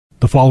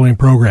The following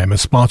program is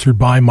sponsored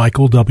by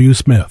Michael W.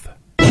 Smith.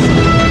 The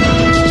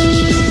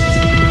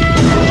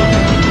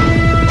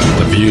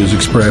views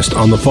expressed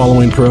on the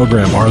following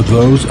program are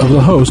those of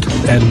the host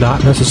and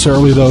not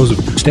necessarily those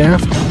of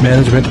staff,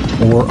 management,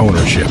 or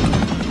ownership.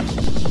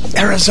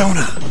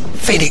 Arizona,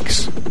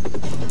 Phoenix,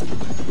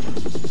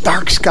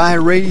 Dark Sky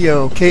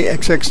Radio,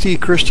 KXXT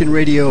Christian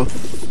Radio.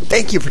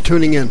 Thank you for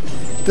tuning in.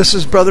 This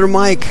is Brother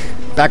Mike,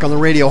 back on the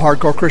radio,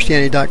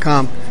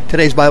 hardcorechristianity.com.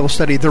 Today's Bible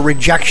study, The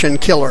Rejection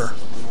Killer.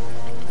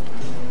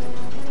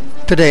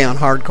 Today on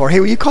Hardcore. Hey,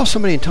 will you call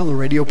somebody and tell them the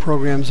radio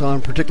program's on,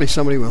 particularly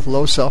somebody with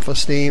low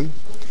self-esteem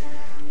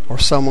or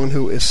someone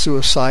who is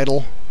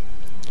suicidal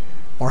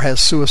or has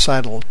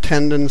suicidal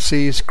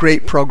tendencies?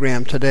 Great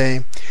program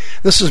today.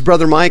 This is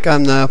Brother Mike.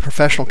 I'm the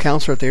professional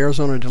counselor at the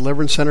Arizona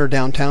Deliverance Center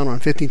downtown on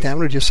 15th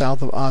Avenue, just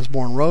south of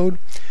Osborne Road.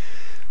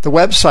 The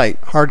website,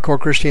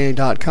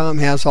 hardcorechristianity.com,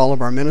 has all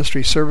of our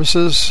ministry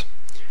services.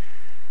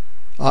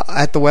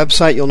 At the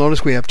website, you'll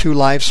notice we have 2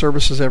 live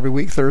services every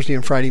week, Thursday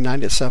and Friday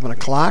night at 7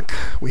 o'clock.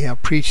 We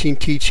have preaching,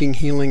 teaching,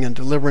 healing, and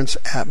deliverance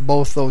at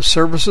both those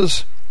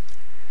services.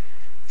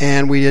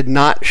 And we did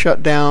not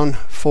shut down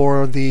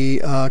for the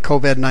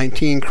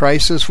COVID-19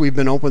 crisis. We've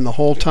been open the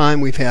whole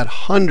time. We've had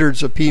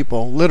hundreds of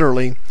people,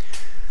 literally,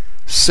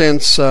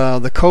 since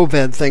the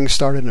COVID thing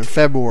started in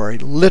February.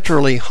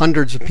 Literally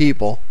hundreds of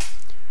people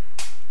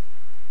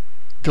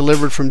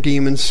delivered from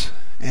demons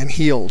and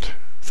healed.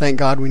 Thank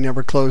God we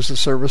never closed the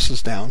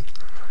services down.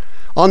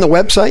 On the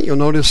website, you'll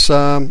notice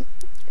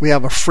we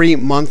have a free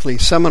monthly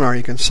seminar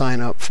you can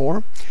sign up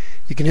for.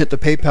 You can hit the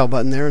PayPal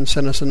button there and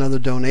send us another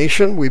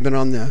donation. We've been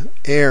on the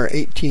air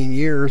 18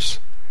 years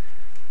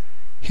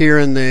here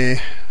in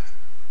the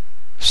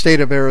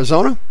state of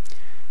Arizona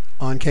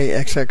on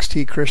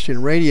KXXT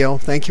Christian Radio.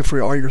 Thank you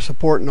for all your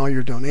support and all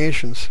your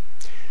donations.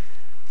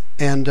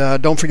 And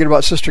don't forget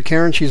about Sister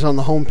Karen. She's on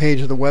the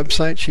homepage of the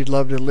website. She'd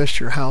love to list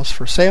your house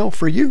for sale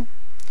for you.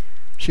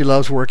 She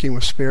loves working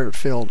with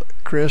Spirit-filled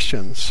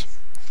Christians.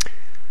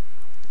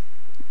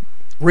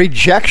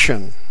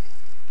 Rejection.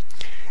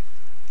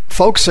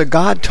 Folks,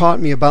 God taught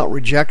me about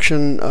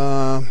rejection,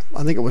 I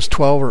think it was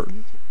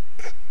 13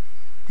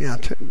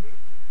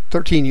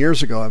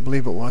 years ago, I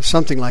believe it was.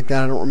 Something like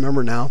that, I don't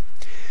remember now.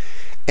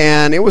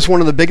 And it was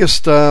one of the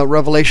biggest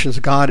revelations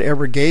God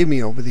ever gave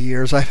me over the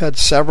years. I've had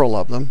several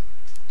of them.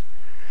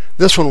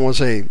 This one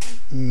was a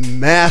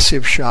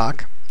massive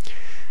shock.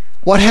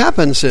 What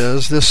happens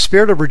is this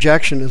spirit of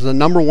rejection is the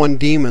number one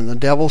demon the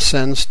devil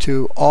sends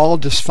to all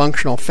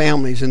dysfunctional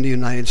families in the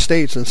United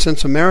States. And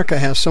since America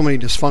has so many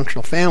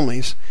dysfunctional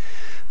families,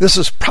 this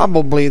is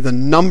probably the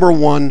number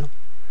one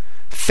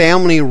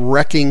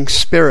family-wrecking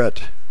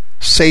spirit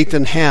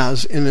Satan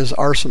has in his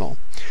arsenal.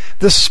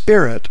 This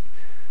spirit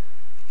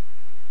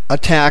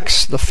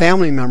attacks the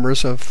family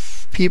members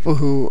of people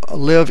who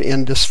live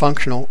in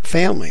dysfunctional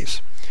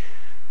families.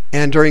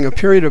 And during a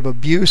period of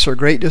abuse or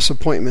great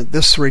disappointment,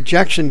 this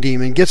rejection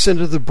demon gets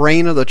into the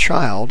brain of the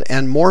child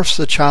and morphs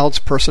the child's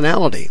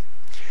personality.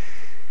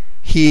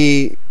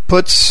 He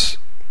puts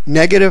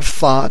negative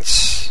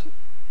thoughts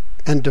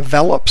and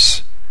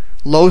develops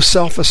low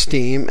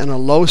self-esteem and a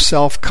low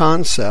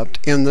self-concept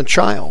in the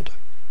child.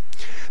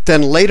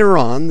 Then later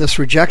on, this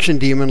rejection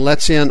demon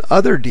lets in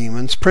other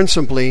demons,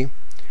 principally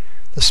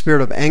the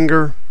spirit of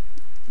anger,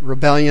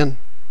 rebellion,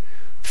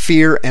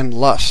 fear, and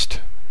lust.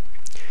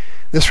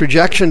 This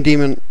rejection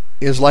demon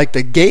is like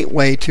the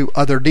gateway to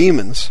other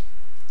demons.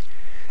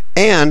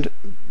 And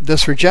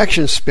this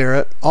rejection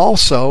spirit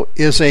also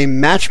is a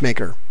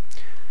matchmaker.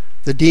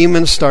 The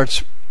demon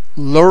starts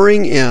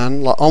luring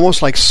in,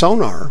 almost like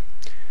sonar,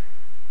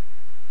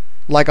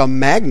 like a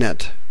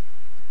magnet.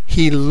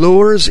 He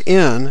lures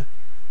in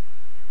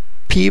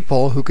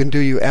people who can do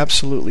you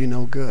absolutely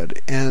no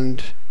good.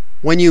 And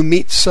when you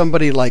meet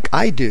somebody like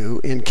I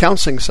do in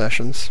counseling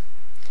sessions,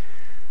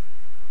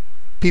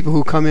 people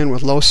who come in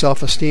with low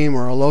self-esteem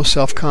or a low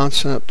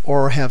self-concept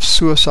or have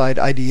suicide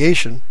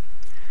ideation,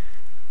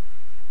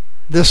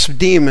 this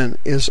demon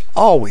is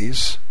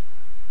always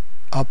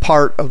a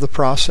part of the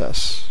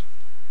process.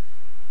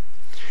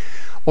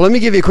 Well, let me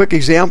give you a quick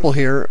example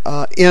here.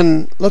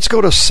 Let's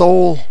go to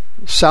Seoul,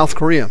 South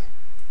Korea.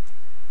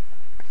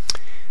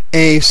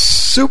 A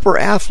super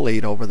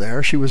athlete over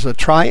there, she was a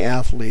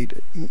triathlete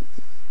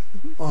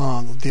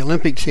on the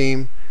Olympic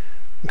team,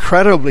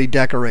 incredibly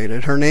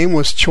decorated. Her name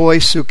was Choi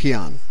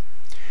Soo-kyun.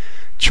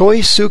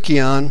 Choi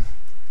Soo-kyun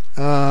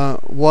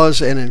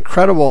was an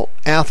incredible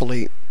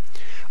athlete,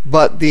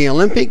 but the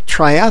Olympic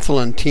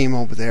triathlon team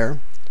over there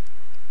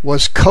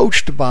was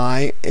coached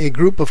by a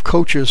group of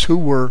coaches who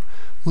were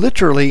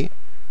literally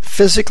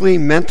physically,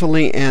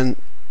 mentally, and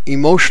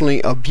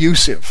emotionally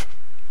abusive.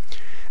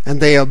 And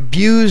they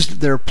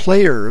abused their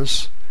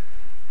players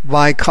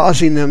by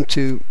causing them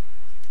to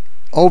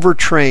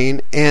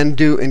overtrain and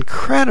do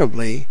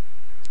incredibly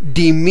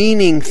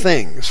demeaning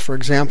things. For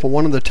example,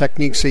 one of the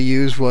techniques they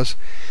used was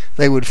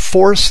they would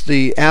force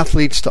the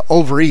athletes to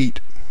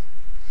overeat,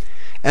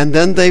 and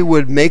then they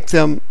would make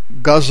them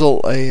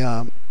guzzle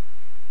a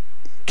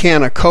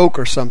can of Coke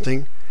or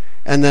something,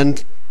 and then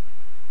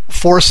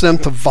force them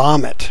to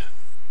vomit.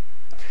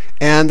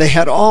 And they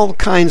had all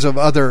kinds of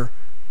other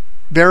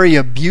very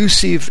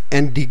abusive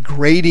and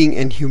degrading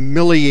and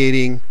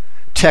humiliating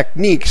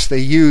techniques they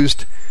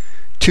used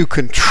to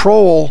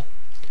control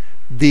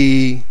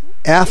the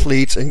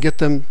athletes and get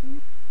them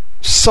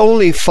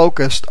solely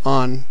focused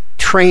on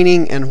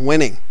training and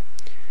winning.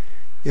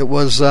 It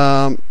was,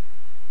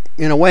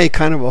 in a way,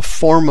 kind of a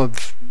form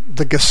of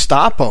the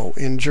Gestapo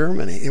in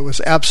Germany. It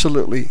was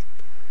absolutely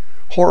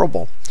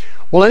horrible.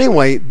 Well,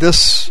 anyway,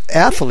 this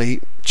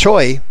athlete,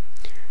 Choi,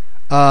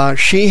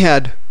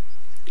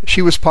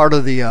 she was part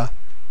of the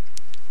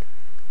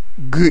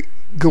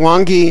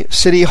Gyeonggi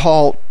City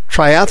Hall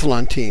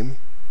triathlon team,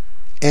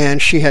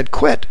 and she had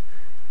quit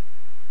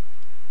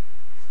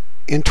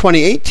in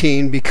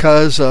 2018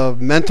 because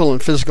of mental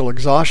and physical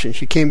exhaustion.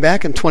 She came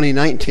back in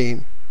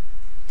 2019,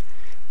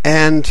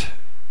 and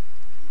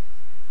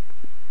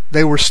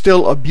they were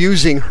still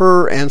abusing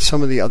her and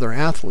some of the other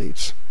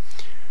athletes.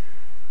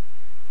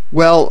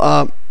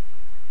 Well,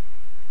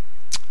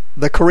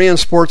 the Korean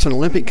Sports and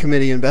Olympic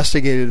Committee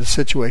investigated the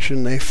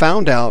situation. They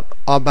found out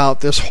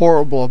about this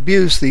horrible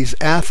abuse these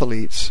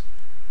athletes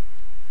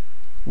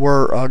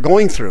were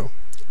going through.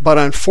 But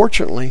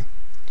unfortunately,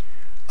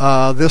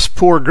 this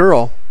poor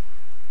girl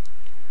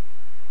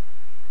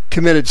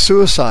committed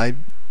suicide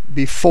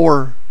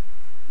before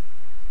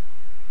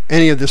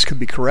any of this could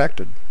be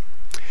corrected.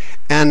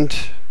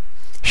 And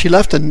she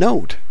left a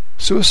note,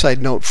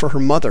 suicide note, for her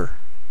mother,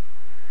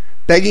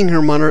 begging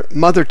her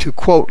mother to,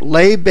 quote,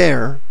 lay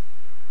bare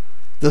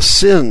the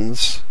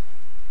sins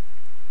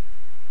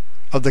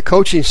of the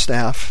coaching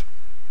staff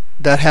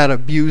that had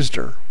abused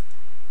her.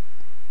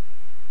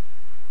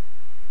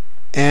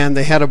 And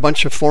they had a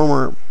bunch of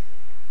former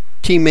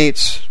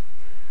teammates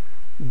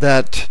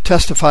that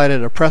testified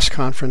at a press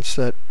conference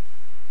that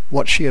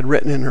what she had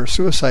written in her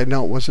suicide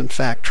note was in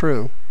fact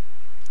true.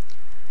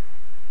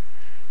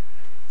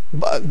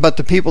 But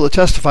the people that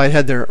testified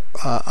had their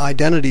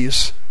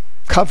identities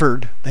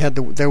covered.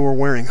 They were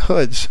wearing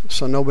hoods,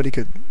 so nobody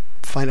could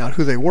find out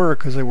who they were,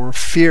 because they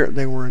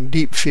were in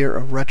deep fear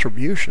of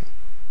retribution.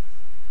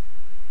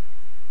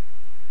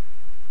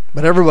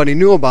 But everybody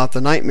knew about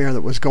the nightmare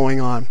that was going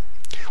on.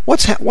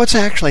 What's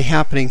actually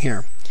happening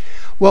here?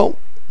 Well,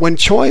 when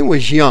Choi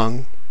was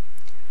young,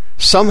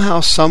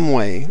 somehow, some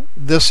way,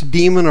 this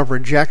demon of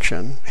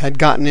rejection had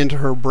gotten into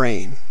her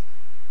brain.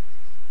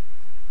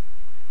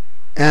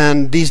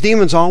 And these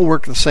demons all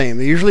work the same.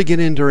 They usually get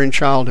in during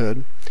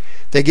childhood.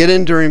 They get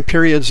in during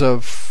periods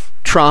of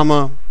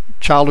trauma,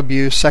 child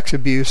abuse, sex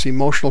abuse,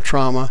 emotional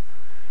trauma,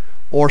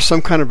 or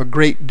some kind of a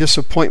great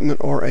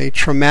disappointment or a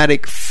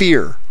traumatic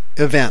fear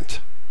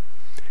event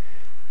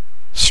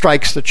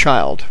strikes the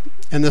child.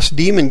 And this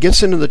demon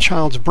gets into the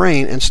child's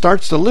brain and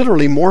starts to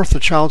literally morph the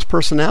child's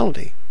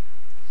personality.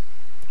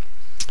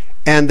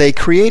 And they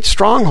create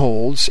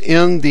strongholds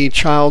in the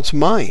child's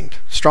mind,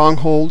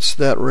 strongholds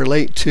that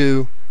relate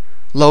to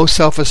low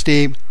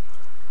self-esteem,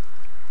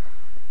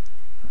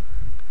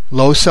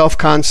 low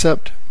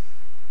self-concept,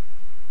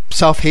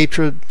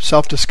 self-hatred,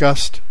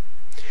 self-disgust.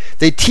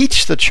 They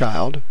teach the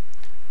child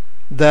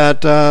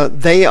that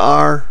they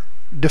are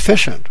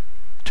deficient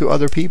to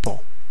other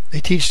people. They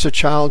teach the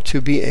child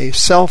to be a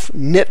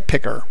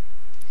self-nitpicker.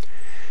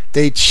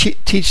 They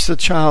teach the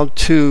child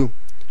to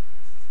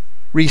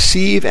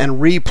receive and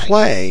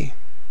replay,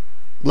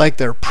 like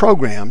they're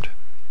programmed,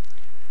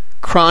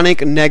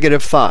 chronic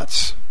negative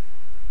thoughts.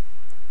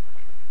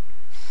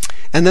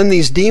 And then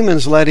these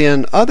demons let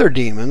in other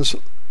demons,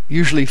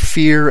 usually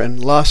fear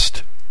and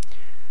lust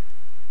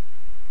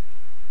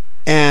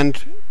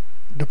and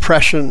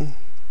depression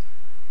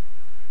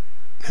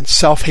and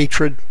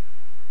self-hatred.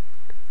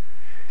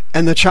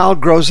 And the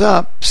child grows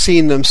up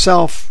seeing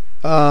themselves,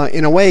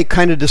 in a way,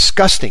 kind of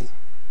disgusting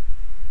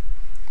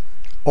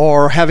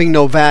or having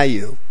no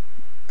value.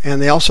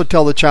 And they also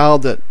tell the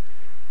child that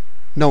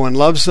no one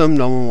loves them,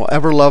 no one will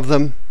ever love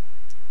them,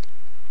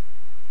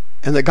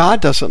 and that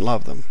God doesn't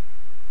love them.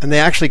 And they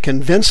actually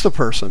convince the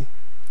person,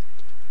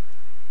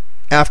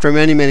 after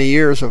many, many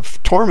years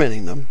of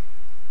tormenting them,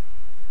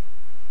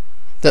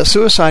 that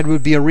suicide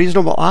would be a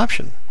reasonable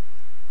option.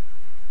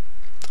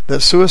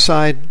 That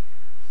suicide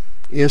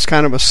is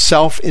kind of a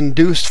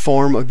self-induced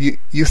form of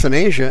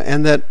euthanasia,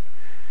 and that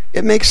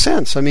it makes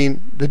sense. I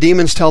mean, the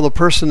demons tell the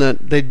person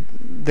that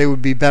they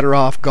would be better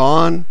off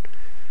gone,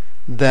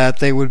 that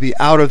they would be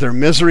out of their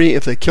misery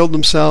if they killed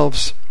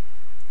themselves.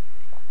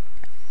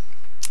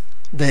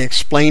 They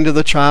explain to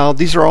the child,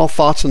 these are all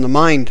thoughts in the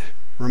mind,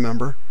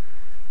 remember,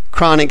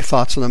 chronic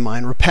thoughts in the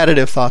mind,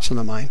 repetitive thoughts in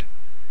the mind,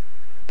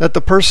 that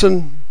the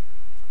person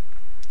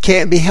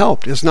can't be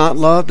helped, is not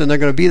loved, and they're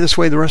going to be this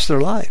way the rest of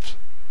their lives.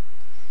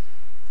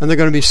 And they're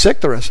going to be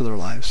sick the rest of their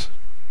lives.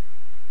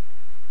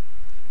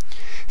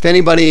 If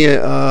anybody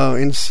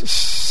in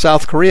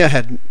South Korea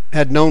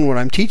had known what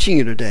I'm teaching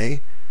you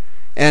today,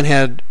 and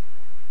had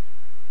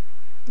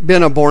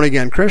been a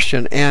born-again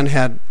Christian, and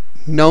had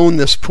known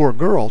this poor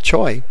girl,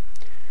 Choi,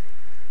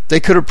 they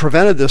could have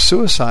prevented this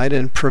suicide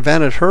and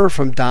prevented her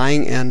from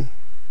dying and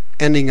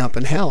ending up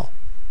in hell.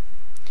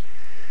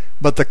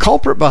 But the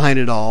culprit behind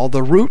it all,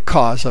 the root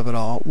cause of it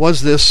all,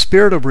 was this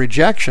spirit of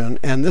rejection,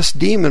 and this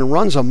demon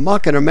runs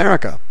amok in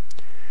America.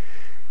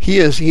 He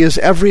is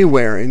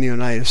everywhere in the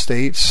United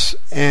States,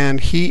 and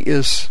he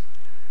is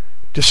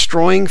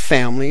destroying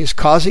families,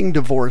 causing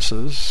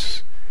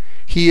divorces.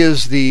 He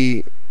is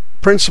the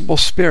principal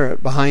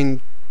spirit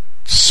behind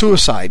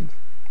suicide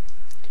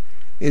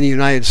in the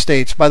United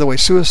States. By the way,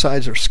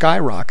 suicides are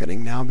skyrocketing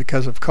now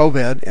because of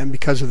COVID and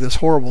because of this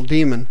horrible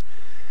demon,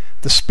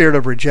 the spirit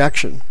of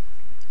rejection.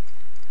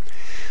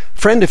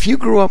 Friend, if you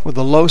grew up with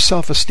a low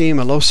self-esteem,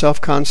 a low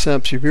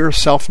self-concept, if you're a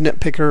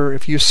self-nitpicker,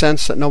 if you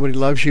sense that nobody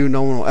loves you,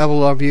 no one will ever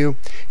love you,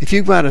 if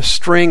you've got a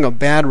string of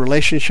bad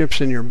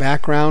relationships in your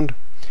background,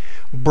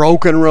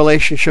 broken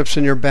relationships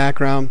in your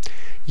background,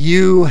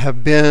 you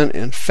have been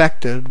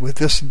infected with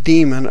this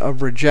demon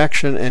of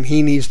rejection, and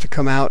he needs to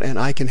come out, and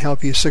I can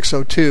help you.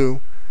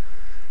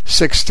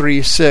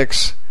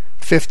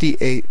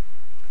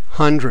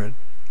 602-636-5800.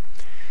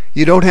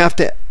 You don't have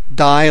to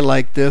die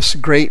like this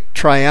great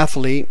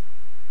triathlete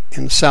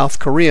in South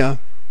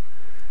Korea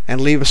and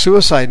leave a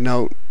suicide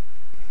note.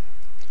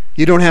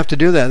 You don't have to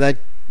do that.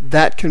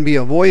 That can be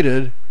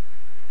avoided,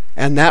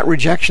 and that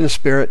rejection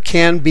spirit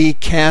can be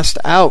cast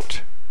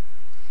out.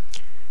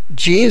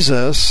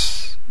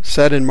 Jesus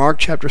said in Mark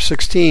chapter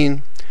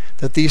 16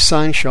 that these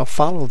signs shall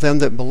follow them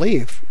that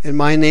believe. In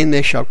my name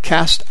they shall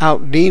cast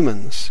out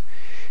demons.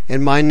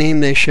 In my name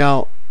they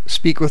shall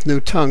speak with new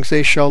tongues.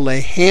 They shall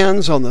lay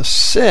hands on the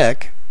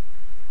sick,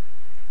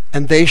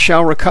 and they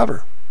shall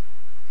recover.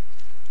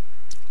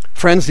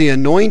 Friends, the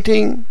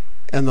anointing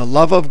and the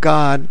love of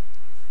God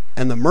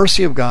and the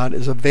mercy of God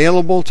is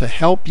available to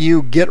help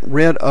you get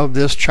rid of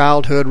this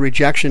childhood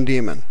rejection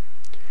demon.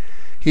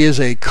 He is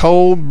a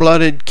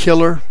cold-blooded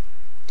killer.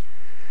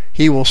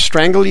 He will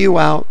strangle you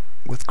out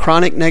with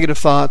chronic negative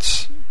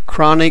thoughts,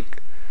 chronic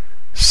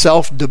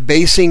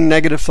self-debasing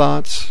negative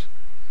thoughts.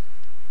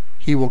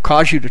 He will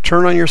cause you to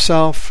turn on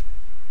yourself.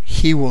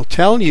 He will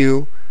tell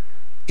you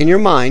in your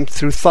mind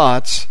through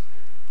thoughts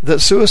that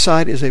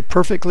suicide is a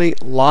perfectly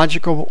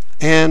logical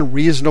and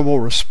reasonable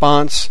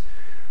response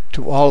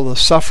to all of the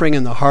suffering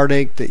and the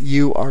heartache that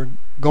you are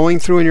going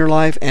through in your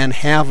life and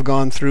have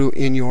gone through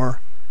in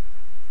your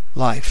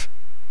life.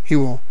 He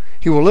will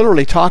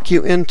literally talk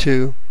you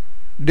into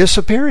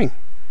disappearing.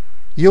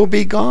 You'll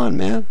be gone,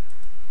 man.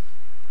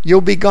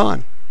 You'll be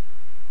gone.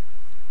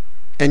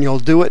 And you'll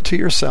do it to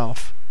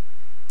yourself.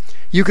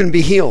 You can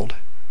be healed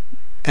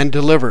and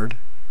delivered.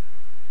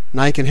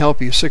 And I can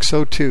help you.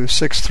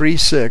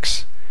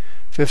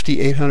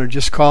 602-636-5800.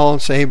 Just call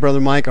and say, hey,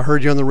 Brother Mike, I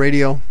heard you on the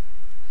radio.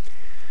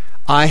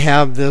 I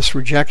have this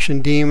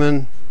rejection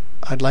demon.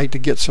 I'd like to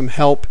get some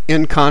help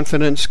in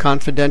confidence,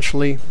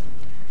 confidentially.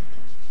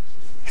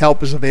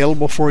 Help is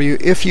available for you.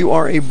 If you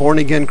are a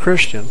born-again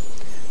Christian,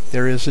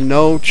 there is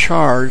no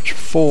charge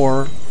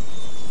for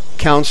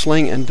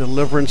counseling and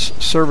deliverance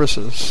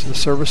services. The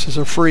services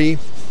are free.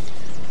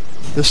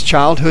 This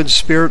childhood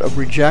spirit of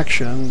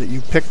rejection that you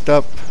picked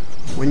up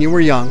when you were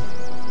young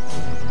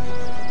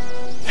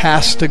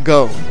has to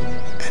go.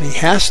 And he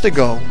has to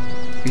go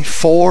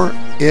before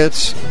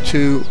it's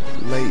too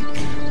late.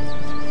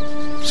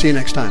 See you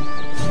next time.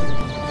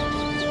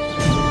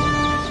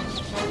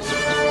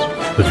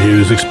 The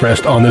views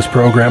expressed on this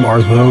program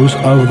are those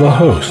of the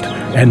host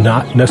and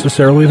not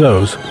necessarily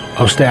those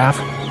of staff,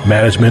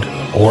 management,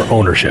 or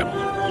ownership.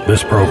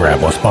 This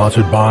program was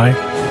sponsored by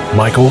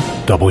Michael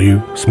W.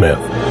 Smith.